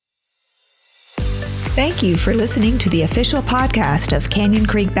Thank you for listening to the official podcast of Canyon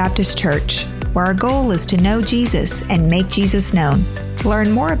Creek Baptist Church, where our goal is to know Jesus and make Jesus known. To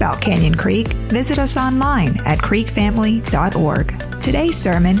learn more about Canyon Creek, visit us online at creekfamily.org. Today's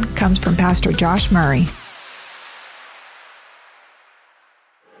sermon comes from Pastor Josh Murray.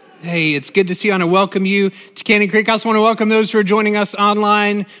 Hey, it's good to see you. I want to welcome you to Canyon Creek. I also want to welcome those who are joining us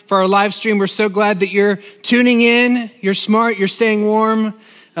online for our live stream. We're so glad that you're tuning in. You're smart. You're staying warm.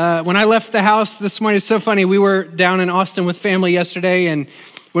 When I left the house this morning, it's so funny. We were down in Austin with family yesterday, and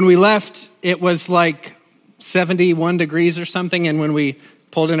when we left, it was like 71 degrees or something, and when we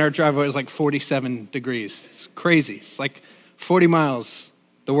pulled in our driveway, it was like 47 degrees. It's crazy. It's like 40 miles.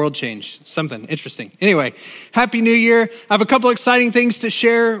 The world changed. Something interesting. Anyway, Happy New Year. I have a couple exciting things to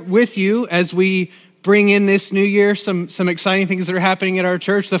share with you as we bring in this new year, some exciting things that are happening at our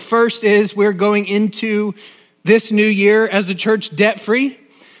church. The first is we're going into this new year as a church debt-free.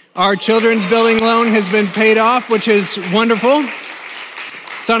 Our children's building loan has been paid off, which is wonderful.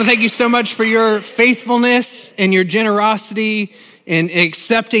 So I want to thank you so much for your faithfulness and your generosity in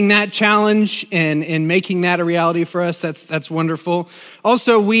accepting that challenge and making that a reality for us. That's wonderful.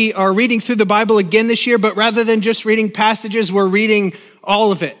 Also, we are reading through the Bible again this year, but rather than just reading passages, we're reading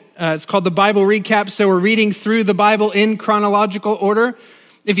all of it. It's called the Bible Recap, so we're reading through the Bible in chronological order.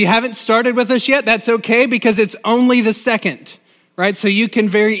 If you haven't started with us yet, that's okay, because it's only the second. Right? So you can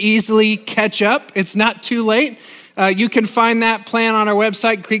very easily catch up. It's not too late. You can find that plan on our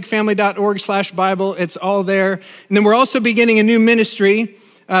website, creekfamily.org/Bible. It's all there. And then we're also beginning a new ministry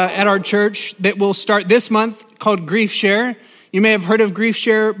at our church that will start this month called Grief Share. You may have heard of Grief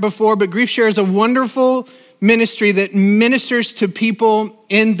Share before, but Grief Share is a wonderful ministry that ministers to people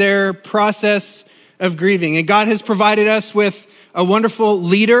in their process of grieving. And God has provided us with a wonderful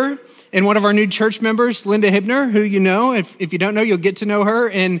leader and one of our new church members, Linda Hibner, who you know. If you don't know, you'll get to know her.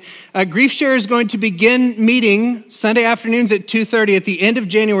 And Grief Share is going to begin meeting Sunday afternoons at 2:30 at the end of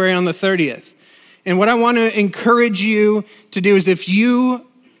January on the 30th. And what I want to encourage you to do is, if you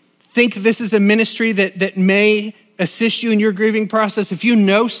think this is a ministry that may assist you in your grieving process, if you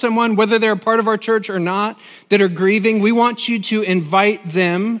know someone, whether they're a part of our church or not, that are grieving, we want you to invite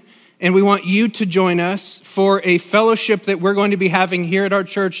them. And we want you to join us for a fellowship that we're going to be having here at our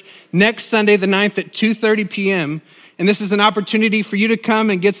church next Sunday, the 9th at 2:30 p.m. And this is an opportunity for you to come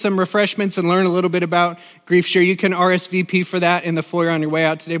and get some refreshments and learn a little bit about Grief Share. You can RSVP for that in the foyer on your way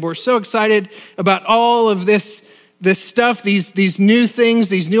out today. But we're so excited about all of this stuff, these new things,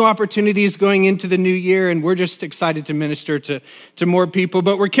 these new opportunities going into the new year. And we're just excited to minister to more people.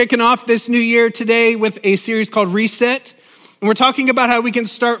 But we're kicking off this new year today with a series called Reset. And we're talking about how we can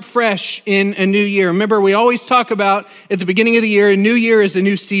start fresh in a new year. Remember, we always talk about at the beginning of the year, a new year is a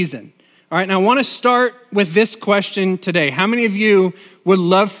new season. All right, and I want to start with this question today. How many of you would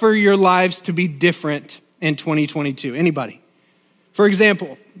love for your lives to be different in 2022? Anybody? For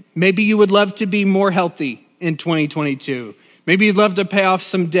example, maybe you would love to be more healthy in 2022. Maybe you'd love to pay off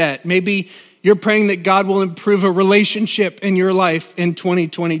some debt. Maybe you're praying that God will improve a relationship in your life in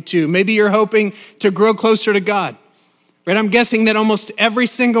 2022. Maybe you're hoping to grow closer to God. Right? I'm guessing that almost every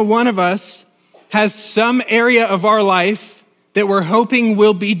single one of us has some area of our life that we're hoping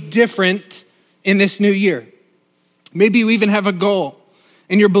will be different in this new year. Maybe you even have a goal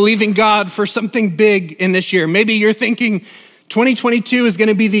and you're believing God for something big in this year. Maybe you're thinking 2022 is going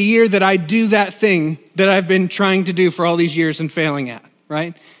to be the year that I do that thing that I've been trying to do for all these years and failing at,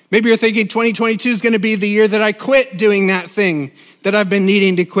 right? Maybe you're thinking 2022 is going to be the year that I quit doing that thing that I've been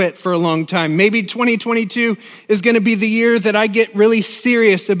needing to quit for a long time. Maybe 2022 is going to be the year that I get really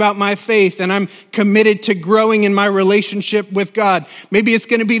serious about my faith and I'm committed to growing in my relationship with God. Maybe it's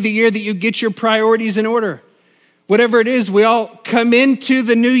going to be the year that you get your priorities in order. Whatever it is, we all come into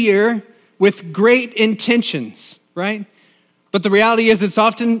the new year with great intentions, right? But the reality is it's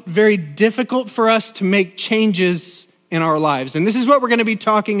often very difficult for us to make changes in our lives. And this is what we're going to be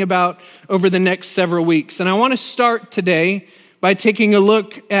talking about over the next several weeks. And I want to start today by taking a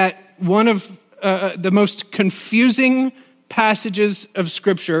look at one of the most confusing passages of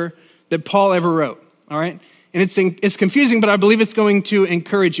Scripture that Paul ever wrote, all right? And it's confusing, but I believe it's going to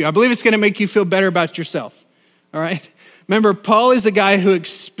encourage you. I believe it's going to make you feel better about yourself, all right? Remember, Paul is a guy who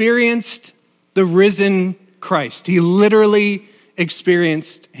experienced the risen Christ. He literally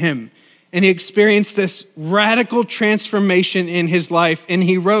experienced him. And he experienced this radical transformation in his life. And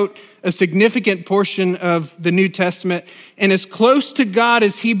he wrote a significant portion of the New Testament. And as close to God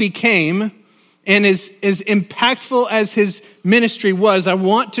as he became, and as impactful as his ministry was, I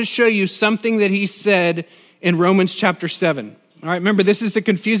want to show you something that he said in Romans chapter 7. All right, remember, this is a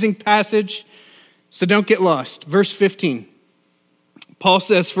confusing passage, so don't get lost. Verse 15. Paul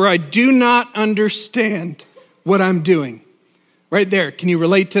says, "For I do not understand what I'm doing." Right there, can you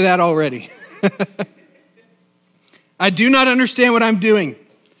relate to that already? I do not understand what I'm doing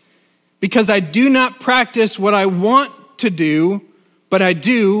because I do not practice what I want to do, but I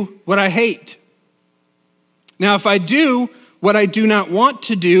do what I hate. Now, if I do what I do not want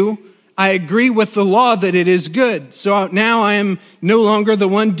to do, I agree with the law that it is good. So now I am no longer the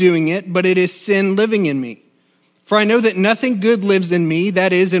one doing it, but it is sin living in me. For I know that nothing good lives in me,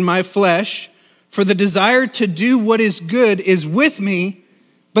 that is, in my flesh. For the desire to do what is good is with me,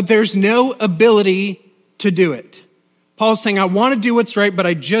 but there's no ability to do it. Paul's saying, I want to do what's right, but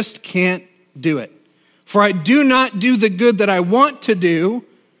I just can't do it. For I do not do the good that I want to do,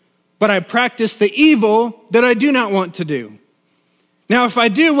 but I practice the evil that I do not want to do. Now, if I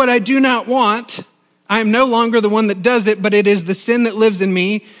do what I do not want, I am no longer the one that does it, but it is the sin that lives in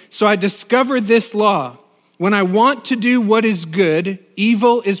me. So I discovered this law. When I want to do what is good,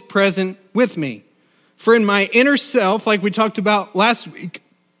 evil is present with me. For in my inner self, like we talked about last week,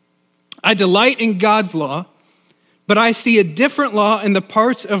 I delight in God's law, but I see a different law in the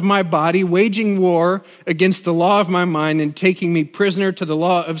parts of my body, waging war against the law of my mind and taking me prisoner to the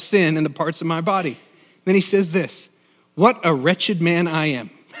law of sin in the parts of my body. Then he says this, what a wretched man I am.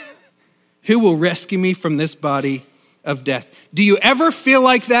 Who will rescue me from this body of death? Do you ever feel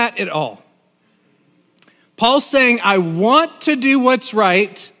like that at all? Paul's saying, I want to do what's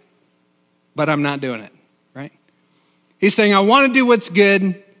right, but I'm not doing it, right? He's saying, I want to do what's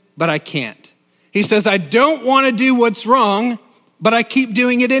good, but I can't. He says, I don't want to do what's wrong, but I keep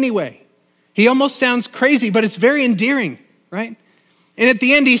doing it anyway. He almost sounds crazy, but it's very endearing, right? And at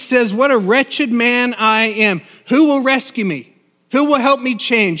the end, he says, what a wretched man I am. Who will rescue me? Who will help me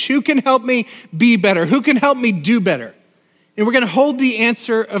change? Who can help me be better? Who can help me do better? And we're going to hold the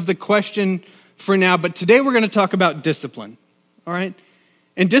answer of the question for now, but today we're going to talk about discipline, all right?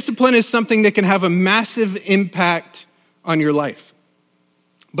 And discipline is something that can have a massive impact on your life.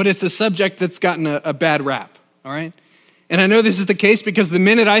 But it's a subject that's gotten a bad rap, all right? And I know this is the case because the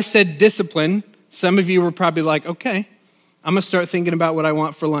minute I said discipline, some of you were probably like, okay, I'm going to start thinking about what I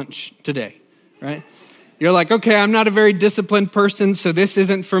want for lunch today, right? You're like, okay, I'm not a very disciplined person, so this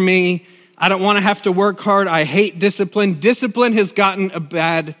isn't for me. I don't want to have to work hard. I hate discipline. Discipline has gotten a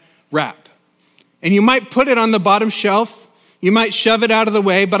bad rap. And you might put it on the bottom shelf. You might shove it out of the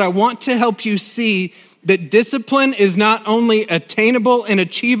way, but I want to help you see that discipline is not only attainable and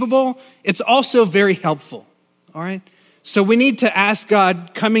achievable, it's also very helpful, all right? So we need to ask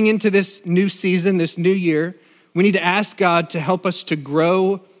God, coming into this new season, this new year, we need to ask God to help us to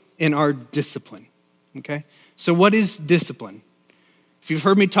grow in our discipline, okay? So what is discipline? If you've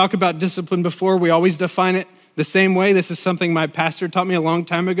heard me talk about discipline before, we always define it the same way. This is something my pastor taught me a long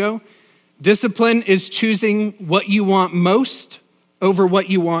time ago. Discipline is choosing what you want most over what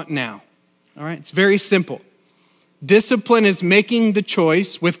you want now. All right, it's very simple. Discipline is making the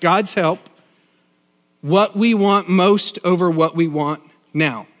choice, with God's help, what we want most over what we want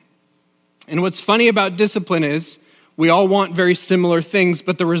now. And what's funny about discipline is we all want very similar things,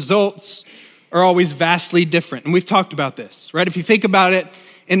 but the results are always vastly different. And we've talked about this, right? If you think about it,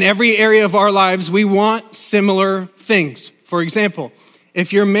 in every area of our lives, we want similar things. For example,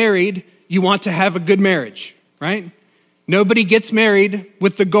 if you're married, you want to have a good marriage, right? Nobody gets married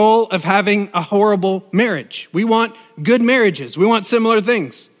with the goal of having a horrible marriage. We want good marriages. We want similar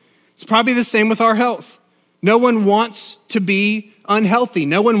things. It's probably the same with our health. No one wants to be unhealthy.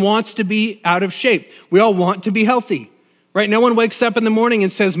 No one wants to be out of shape. We all want to be healthy, right? No one wakes up in the morning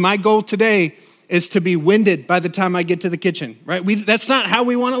and says, my goal today is to be winded by the time I get to the kitchen, right? That's not how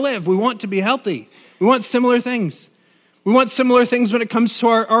we want to live. We want to be healthy. We want similar things. We want similar things when it comes to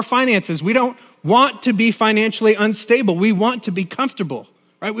our finances. We don't want to be financially unstable. We want to be comfortable,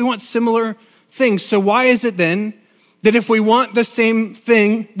 right? We want similar things. So why is it then that if we want the same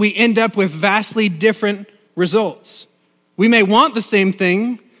thing, we end up with vastly different results? We may want the same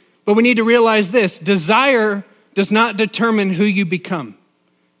thing, but we need to realize this. Desire does not determine who you become.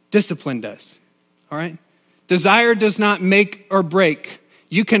 Discipline does, all right? Desire does not make or break.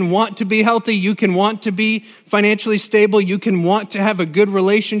 You can want to be healthy. You can want to be financially stable. You can want to have a good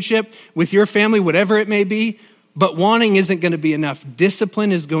relationship with your family, whatever it may be. But wanting isn't going to be enough.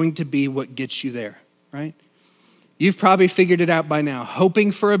 Discipline is going to be what gets you there, right? You've probably figured it out by now.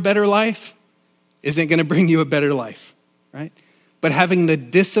 Hoping for a better life isn't going to bring you a better life, right? But having the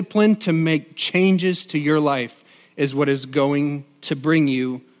discipline to make changes to your life is what is going to bring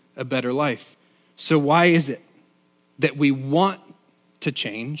you a better life. So why is it that we want to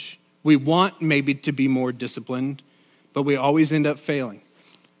change? We want maybe to be more disciplined, but we always end up failing.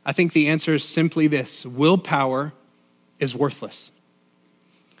 I think the answer is simply this: willpower is worthless.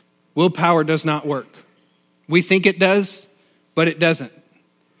 willpower does not work. We think it does, but it doesn't.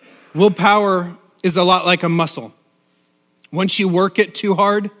 Willpower is a lot like a muscle. Once you work it too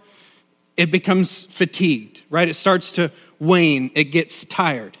hard, it becomes fatigued, right? It starts to wane, it gets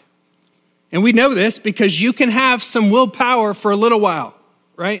tired. And we know this because you can have some willpower for a little while,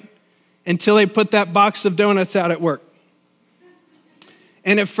 right? Until they put that box of donuts out at work.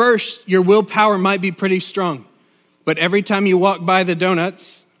 And at first, your willpower might be pretty strong. But every time you walk by the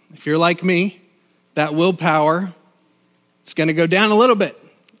donuts, if you're like me, that willpower is going to go down a little bit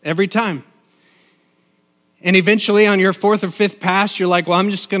every time. And eventually on your fourth or fifth pass, you're like, well,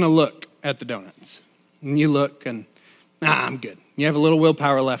 I'm just going to look at the donuts. And you look and, I'm good. You have a little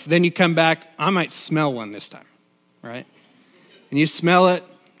willpower left. Then you come back, I might smell one this time, right? And you smell it.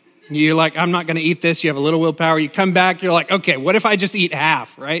 And you're like, I'm not going to eat this. You have a little willpower. You come back, you're like, okay, what if I just eat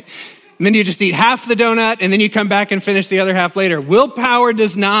half, right? And then you just eat half the donut, and then you come back and finish the other half later. Willpower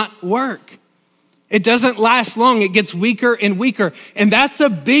does not work. It doesn't last long. It gets weaker and weaker. And that's a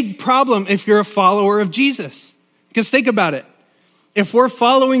big problem if you're a follower of Jesus. Because think about it. If we're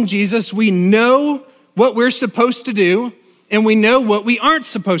following Jesus, we know what we're supposed to do, and we know what we aren't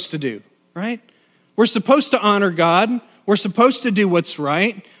supposed to do, right? We're supposed to honor God. We're supposed to do what's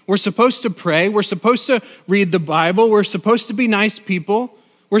right. We're supposed to pray. We're supposed to read the Bible. We're supposed to be nice people.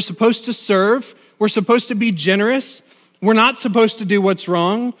 We're supposed to serve. We're supposed to be generous. We're not supposed to do what's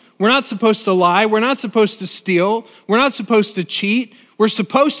wrong. We're not supposed to lie. We're not supposed to steal. We're not supposed to cheat. We're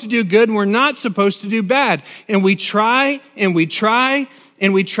supposed to do good, and we're not supposed to do bad. And we try, and we try,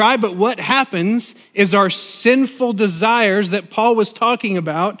 and we try, but what happens is our sinful desires that Paul was talking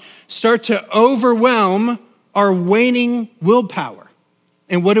about start to overwhelm our waning willpower.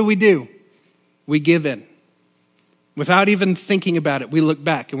 And what do? We give in. Without even thinking about it, we look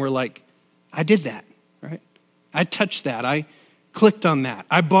back and we're like, I did that, right? I touched that. I clicked on that.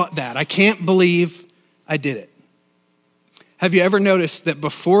 I bought that. I can't believe I did it. Have you ever noticed that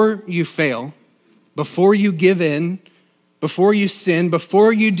before you fail, before you give in, before you sin,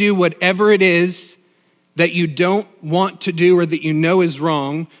 before you do whatever it is that you don't want to do or that you know is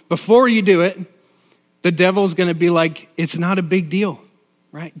wrong, before you do it, the devil's going to be like, it's not a big deal,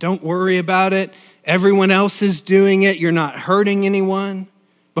 right? Don't worry about it. Everyone else is doing it. You're not hurting anyone.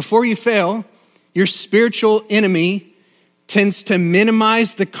 Before you fail, your spiritual enemy tends to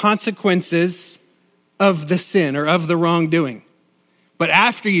minimize the consequences of the sin or of the wrongdoing. But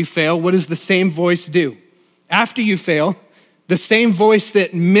after you fail, what does the same voice do? After you fail, the same voice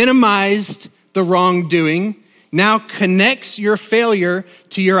that minimized the wrongdoing now connects your failure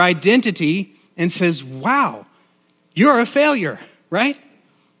to your identity and says, wow, you're a failure, right?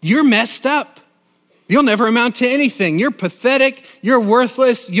 You're messed up. You'll never amount to anything. You're pathetic. You're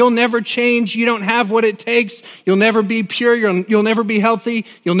worthless. You'll never change. You don't have what it takes. You'll never be pure. You'll never be healthy.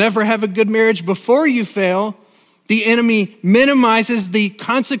 You'll never have a good marriage. Before you fail, the enemy minimizes the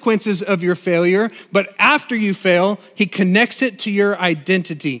consequences of your failure. But after you fail, he connects it to your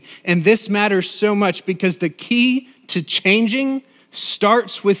identity. And this matters so much because the key to changing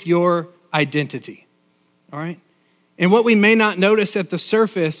starts with your identity. All right? And what we may not notice at the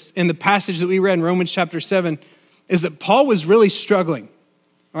surface in the passage that we read in Romans chapter 7 is that Paul was really struggling.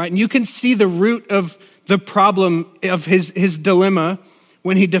 All right, and you can see the root of the problem of his dilemma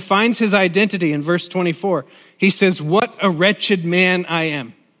when he defines his identity in verse 24. He says, what a wretched man I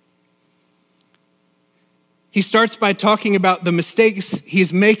am. He starts by talking about the mistakes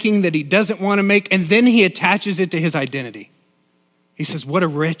he's making that he doesn't want to make, and then he attaches it to his identity. He says, what a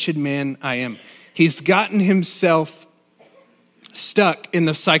wretched man I am. He's gotten himself stuck in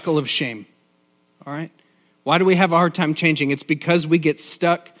the cycle of shame, all right? Why do we have a hard time changing? It's because we get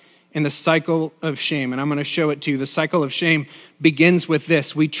stuck in the cycle of shame, and I'm going to show it to you. The cycle of shame begins with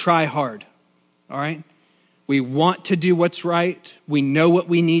this. We try hard, all right? We want to do what's right. We know what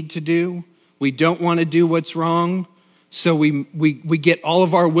we need to do. We don't want to do what's wrong, so we get all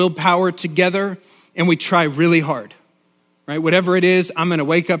of our willpower together, and we try really hard, right? Whatever it is, I'm going to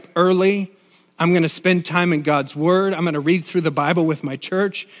wake up early. I'm going to spend time in God's word. I'm going to read through the Bible with my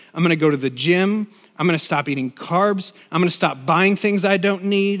church. I'm going to go to the gym. I'm going to stop eating carbs. I'm going to stop buying things I don't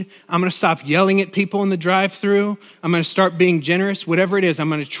need. I'm going to stop yelling at people in the drive-thru. I'm going to start being generous. Whatever it is, I'm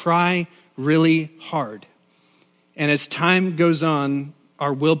going to try really hard. And as time goes on,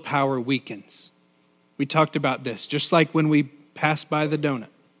 our willpower weakens. We talked about this, just like when we pass by the donut,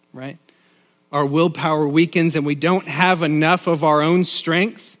 right? Our willpower weakens and we don't have enough of our own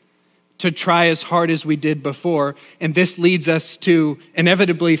strength to try as hard as we did before, and this leads us to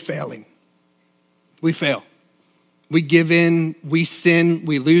inevitably failing. We fail. We give in, we sin,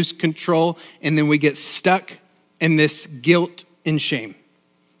 we lose control, and then we get stuck in this guilt and shame.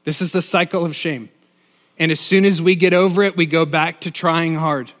 This is the cycle of shame. And as soon as we get over it, we go back to trying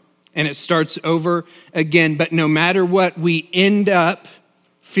hard. And it starts over again. But no matter what, we end up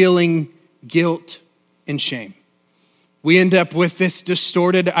feeling guilt and shame. We end up with this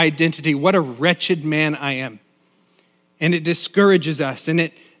distorted identity. What a wretched man I am. And it discourages us, and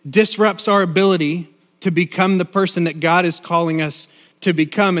it disrupts our ability to become the person that God is calling us to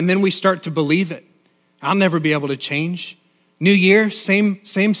become. And then we start to believe it. I'll never be able to change. New year, same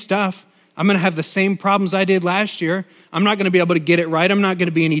stuff. I'm going to have the same problems I did last year. I'm not going to be able to get it right. I'm not going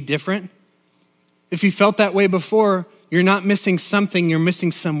to be any different. If you felt that way before, you're not missing something, you're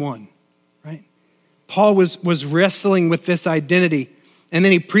missing someone, right? Paul was wrestling with this identity, and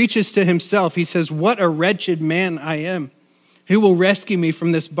then he preaches to himself. He says, what a wretched man I am. Who will rescue me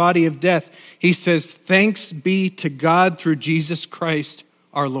from this body of death? He says, thanks be to God through Jesus Christ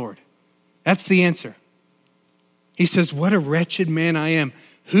our Lord. That's the answer. He says, what a wretched man I am.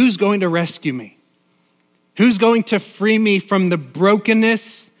 Who's going to rescue me? Who's going to free me from the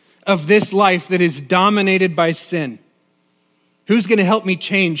brokenness of this life that is dominated by sin? Who's going to help me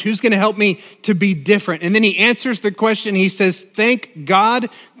change? Who's going to help me to be different? And then he answers the question. He says, thank God,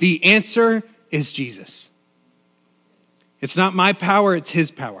 the answer is Jesus. It's not my power, it's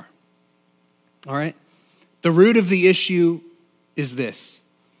his power. All right? The root of the issue is this.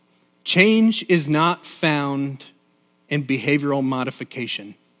 Change is not found in behavioral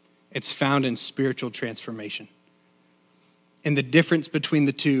modification. It's found in spiritual transformation. And the difference between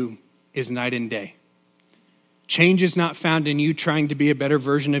the two is night and day. Change is not found in you trying to be a better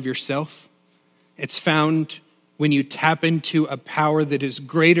version of yourself. It's found when you tap into a power that is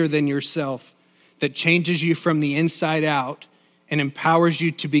greater than yourself, that changes you from the inside out and empowers you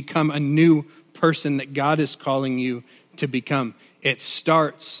to become a new person that God is calling you to become. It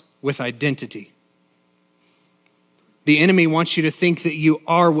starts with identity. The enemy wants you to think that you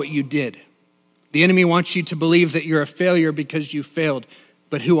are what you did. The enemy wants you to believe that you're a failure because you failed.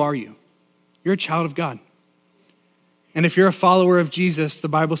 But who are you? You're a child of God. And if you're a follower of Jesus, the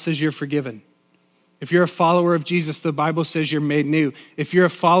Bible says you're forgiven. If you're a follower of Jesus, the Bible says you're made new. If you're a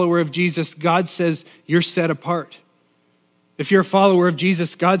follower of Jesus, God says you're set apart. If you're a follower of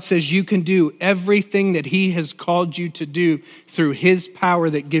Jesus, God says you can do everything that he has called you to do through his power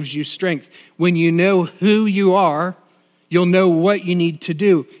that gives you strength. When you know who you are, you'll know what you need to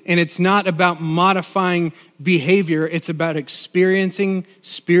do. And it's not about modifying behavior. It's about experiencing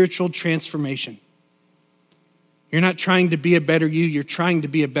spiritual transformation. You're not trying to be a better you. You're trying to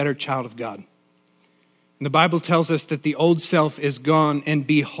be a better child of God. And the Bible tells us that the old self is gone, and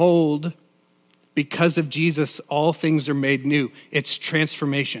behold, because of Jesus, all things are made new. It's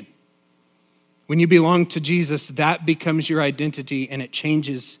transformation. When you belong to Jesus, that becomes your identity, and it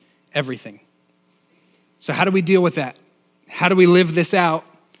changes everything. So how do we deal with that? How do we live this out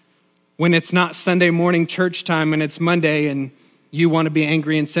when it's not Sunday morning church time and it's Monday and you want to be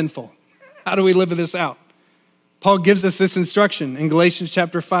angry and sinful? How do we live this out? Paul gives us this instruction in Galatians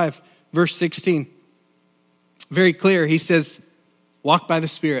chapter 5, verse 16. Very clear. He says, walk by the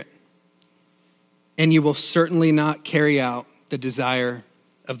Spirit, and you will certainly not carry out the desire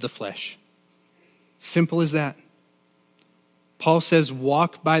of the flesh. Simple as that. Paul says,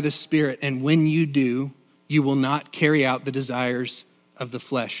 walk by the Spirit, and when you do, you will not carry out the desires of the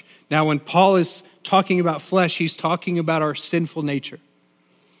flesh. Now, when Paul is talking about flesh, he's talking about our sinful nature.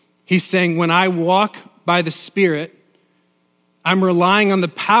 He's saying, when I walk by the Spirit, I'm relying on the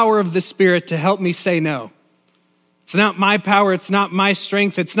power of the Spirit to help me say no. It's not my power, it's not my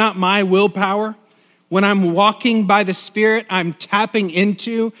strength, it's not my willpower. When I'm walking by the Spirit, I'm tapping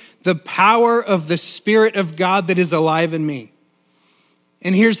into the power of the Spirit of God that is alive in me.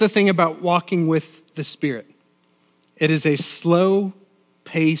 And here's the thing about walking with the Spirit. It is a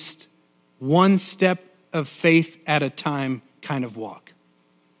slow-paced, one step of faith at a time kind of walk.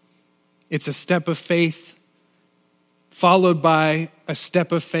 It's a step of faith, followed by a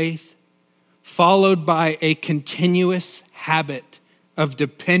step of faith, followed by a continuous habit of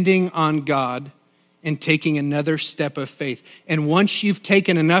depending on God and taking another step of faith. And once you've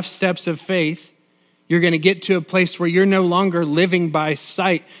taken enough steps of faith, you're going to get to a place where you're no longer living by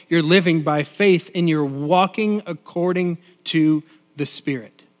sight. You're living by faith, and you're walking according to the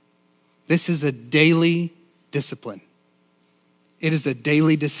Spirit. This is a daily discipline. It is a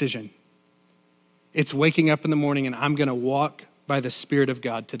daily decision. It's waking up in the morning and I'm going to walk by the Spirit of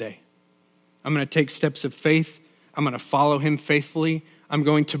God today. I'm going to take steps of faith. I'm going to follow him faithfully. I'm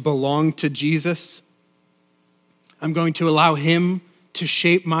going to belong to Jesus. I'm going to allow him to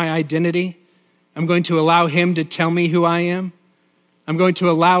shape my identity. I'm going to allow him to tell me who I am. I'm going to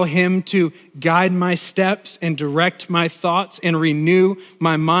allow him to guide my steps and direct my thoughts and renew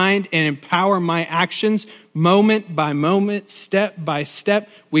my mind and empower my actions moment by moment, step by step.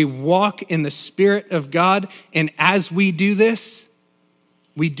 We walk in the Spirit of God, and as we do this,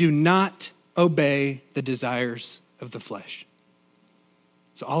 we do not obey the desires of the flesh.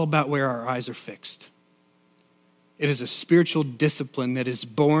 It's all about where our eyes are fixed. It is a spiritual discipline that is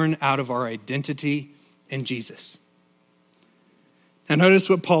born out of our identity in Jesus. Now notice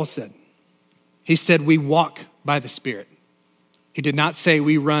what Paul said. He said we walk by the Spirit. He did not say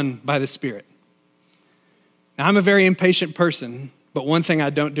we run by the Spirit. Now I'm a very impatient person, but one thing I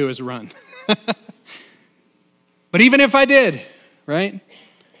don't do is run. But even if I did, right?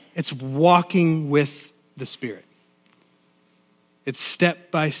 It's walking with the Spirit. It's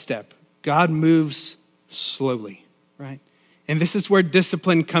step by step. God moves slowly, right? And this is where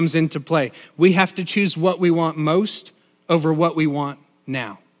discipline comes into play. We have to choose what we want most over what we want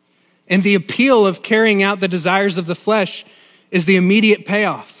now. And the appeal of carrying out the desires of the flesh is the immediate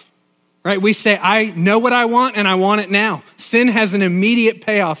payoff, right? We say, I know what I want and I want it now. Sin has an immediate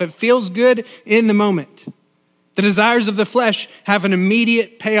payoff. It feels good in the moment. The desires of the flesh have an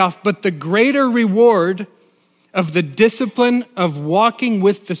immediate payoff, but the greater reward of the discipline of walking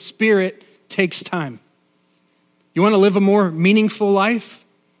with the Spirit takes time. You want to live a more meaningful life?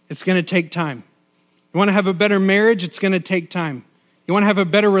 It's going to take time. You want to have a better marriage? It's going to take time. You want to have a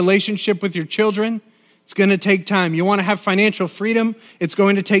better relationship with your children? It's going to take time. You want to have financial freedom? It's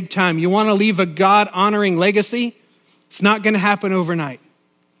going to take time. You want to leave a God-honoring legacy? It's not going to happen overnight.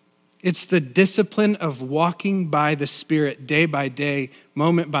 It's the discipline of walking by the Spirit day by day,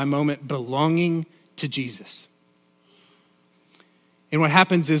 moment by moment, belonging to Jesus. And what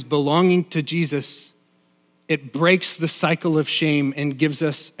happens is belonging to Jesus, it breaks the cycle of shame and gives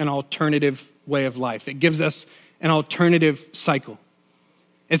us an alternative way of life. It gives us an alternative cycle.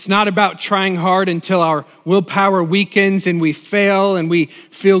 It's not about trying hard until our willpower weakens and we fail and we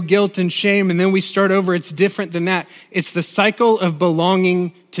feel guilt and shame and then we start over. It's different than that. It's the cycle of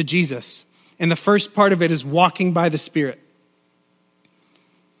belonging to Jesus. And the first part of it is walking by the Spirit.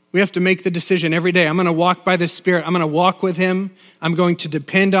 We have to make the decision every day. I'm going to walk by the Spirit. I'm going to walk with him. I'm going to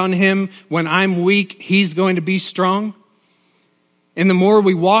depend on him. When I'm weak, he's going to be strong. And the more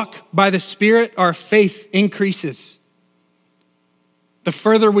we walk by the Spirit, our faith increases. The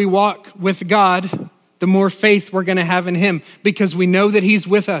further we walk with God, the more faith we're going to have in him because we know that he's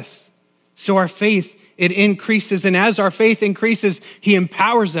with us. So our faith, it increases. And as our faith increases, he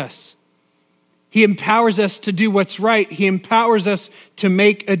empowers us. He empowers us to do what's right. He empowers us to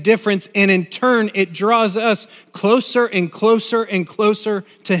make a difference. And in turn, it draws us closer and closer and closer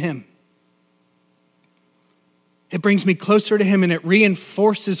to him. It brings me closer to him and it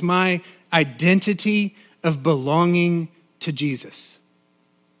reinforces my identity of belonging to Jesus.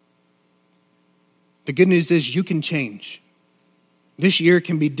 The good news is you can change. This year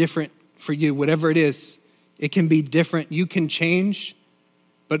can be different for you, whatever it is. It can be different. You can change,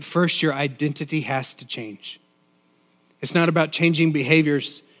 but first your identity has to change. It's not about changing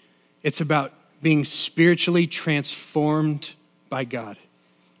behaviors. It's about being spiritually transformed by God.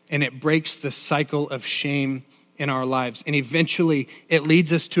 And it breaks the cycle of shame in our lives. And eventually it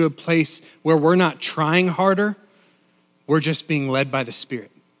leads us to a place where we're not trying harder. We're just being led by the Spirit.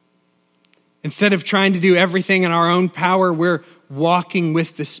 Instead of trying to do everything in our own power, we're walking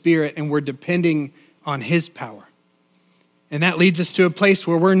with the Spirit and we're depending on his power. And that leads us to a place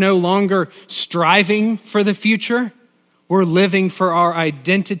where we're no longer striving for the future. We're living for our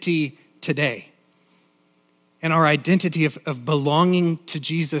identity today. And our identity of belonging to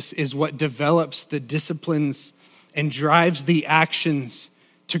Jesus is what develops the disciplines and drives the actions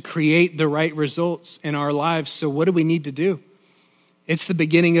to create the right results in our lives. So what do we need to do? It's the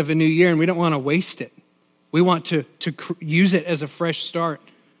beginning of a new year and we don't want to waste it. We want to use it as a fresh start.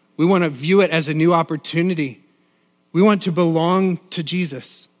 We want to view it as a new opportunity. We want to belong to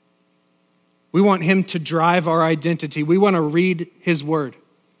Jesus. We want him to drive our identity. We want to read his word.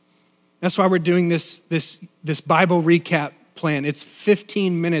 That's why we're doing this Bible recap plan. It's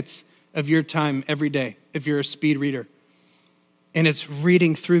 15 minutes of your time every day if you're a speed reader. And it's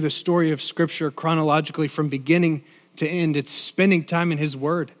reading through the story of Scripture chronologically from beginning to end. It's spending time in his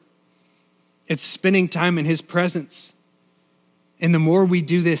word. It's spending time in his presence. And the more we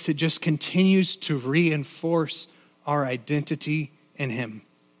do this, it just continues to reinforce our identity in him.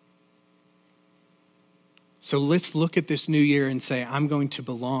 So let's look at this new year and say, I'm going to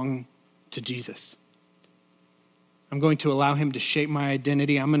belong to Jesus. I'm going to allow him to shape my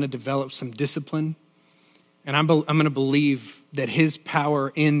identity. I'm going to develop some discipline. And I'm going to believe that his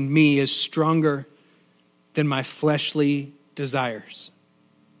power in me is stronger than my fleshly desires.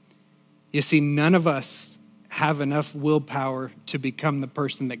 You see, none of us have enough willpower to become the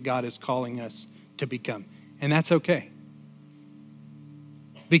person that God is calling us to become. And that's okay.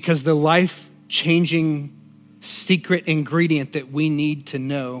 Because the life-changing secret ingredient that we need to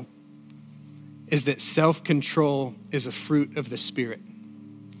know is that self-control is a fruit of the Spirit.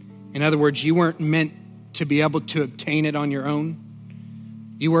 In other words, you weren't meant to be able to obtain it on your own.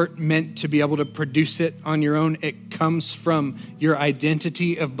 You weren't meant to be able to produce it on your own. It comes from your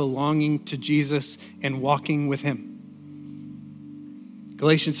identity of belonging to Jesus and walking with him.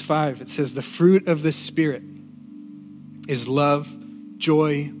 Galatians 5, it says, the fruit of the Spirit is love,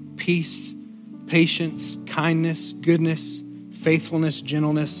 joy, peace, patience, kindness, goodness, faithfulness,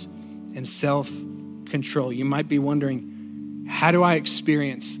 gentleness, and self-control. You might be wondering, how do I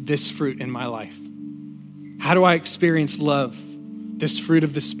experience this fruit in my life? How do I experience love, this fruit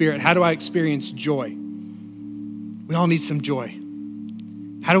of the Spirit? How do I experience joy? We all need some joy.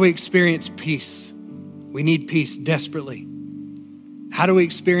 How do we experience peace? We need peace desperately. How do we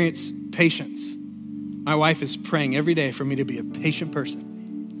experience patience? My wife is praying every day for me to be a patient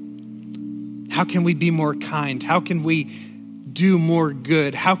person. How can we be more kind? How can we do more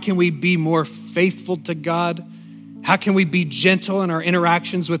good? How can we be more faithful to God? How can we be gentle in our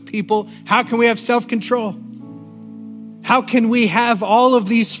interactions with people? How can we have self-control? How can we have all of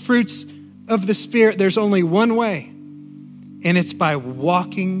these fruits of the Spirit? There's only one way, and it's by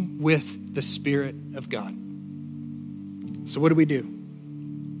walking with the Spirit of God. So what do?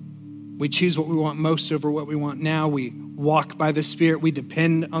 We choose what we want most over what we want now. We walk by the Spirit. We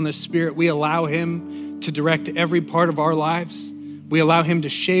depend on the Spirit. We allow him to direct every part of our lives. We allow him to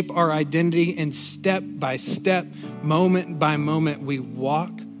shape our identity, and step by step, moment by moment, we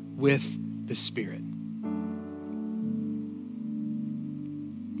walk with the Spirit.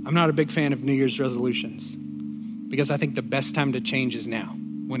 I'm not a big fan of New Year's resolutions because I think the best time to change is now,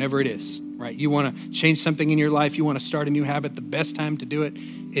 whenever it is, right? You want to change something in your life, you want to start a new habit, the best time to do it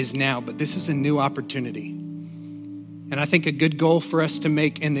is now, but this is a new opportunity. And I think a good goal for us to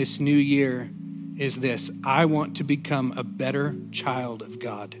make in this new year is this: I want to become a better child of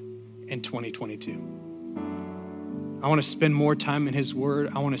God in 2022. I want to spend more time in his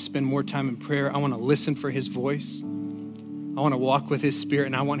word. I want to spend more time in prayer. I want to listen for his voice. I want to walk with his Spirit,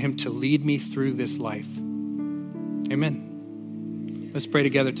 and I want him to lead me through this life. Amen. Let's pray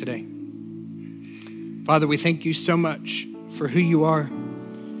together today. Father, we thank you so much for who you are.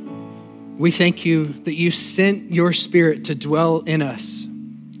 We thank you that you sent your Spirit to dwell in us.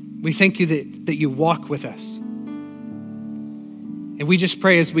 We thank you that you walk with us. And we just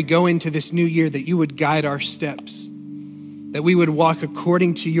pray as we go into this new year that you would guide our steps, that we would walk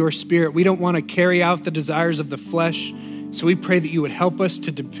according to your Spirit. We don't want to carry out the desires of the flesh, so we pray that you would help us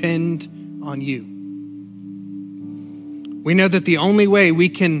to depend on you. We know that the only way we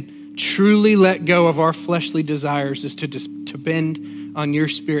can truly let go of our fleshly desires is to depend on your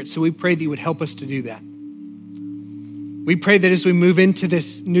Spirit. So we pray that you would help us to do that. We pray that as we move into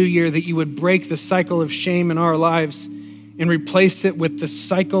this new year, that you would break the cycle of shame in our lives and replace it with the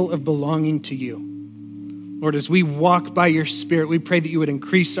cycle of belonging to you. Lord, as we walk by your Spirit, we pray that you would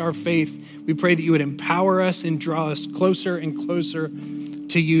increase our faith. We pray that you would empower us and draw us closer and closer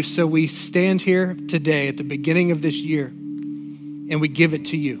to you. So we stand here today at the beginning of this year and we give it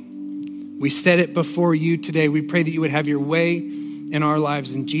to you. We set it before you today. We pray that you would have your way in our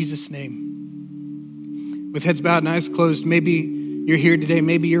lives in Jesus' name. With heads bowed and eyes closed, maybe you're here today,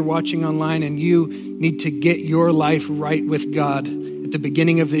 maybe you're watching online and you need to get your life right with God at the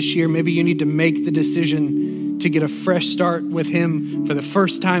beginning of this year. Maybe you need to make the decision to get a fresh start with him for the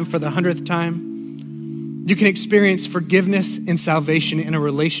first time, for the 100th time. You can experience forgiveness and salvation in a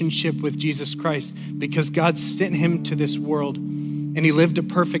relationship with Jesus Christ because God sent him to this world and he lived a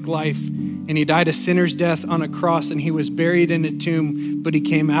perfect life and he died a sinner's death on a cross and he was buried in a tomb, but he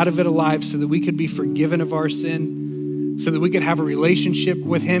came out of it alive so that we could be forgiven of our sin, so that we could have a relationship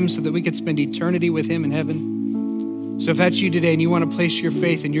with him, so that we could spend eternity with him in heaven. So if that's you today and you want to place your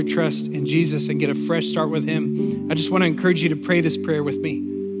faith and your trust in Jesus and get a fresh start with him, I just want to encourage you to pray this prayer with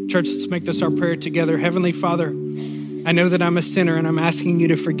me. Church, let's make this our prayer together. Heavenly Father, I know that I'm a sinner and I'm asking you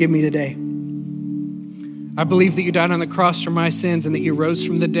to forgive me today. I believe that you died on the cross for my sins and that you rose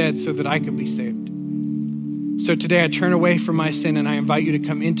from the dead so that I could be saved. So today I turn away from my sin and I invite you to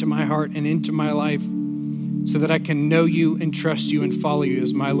come into my heart and into my life so that I can know you and trust you and follow you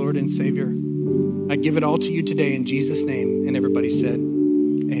as my Lord and Savior. I give it all to you today in Jesus' name. And everybody said,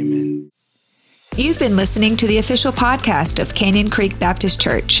 amen. You've been listening to the official podcast of Canyon Creek Baptist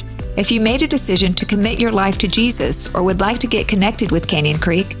Church. If you made a decision to commit your life to Jesus or would like to get connected with Canyon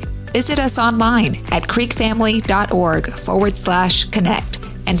Creek, visit us online at creekfamily.org/connect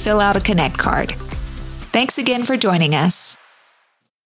and fill out a Connect card. Thanks again for joining us.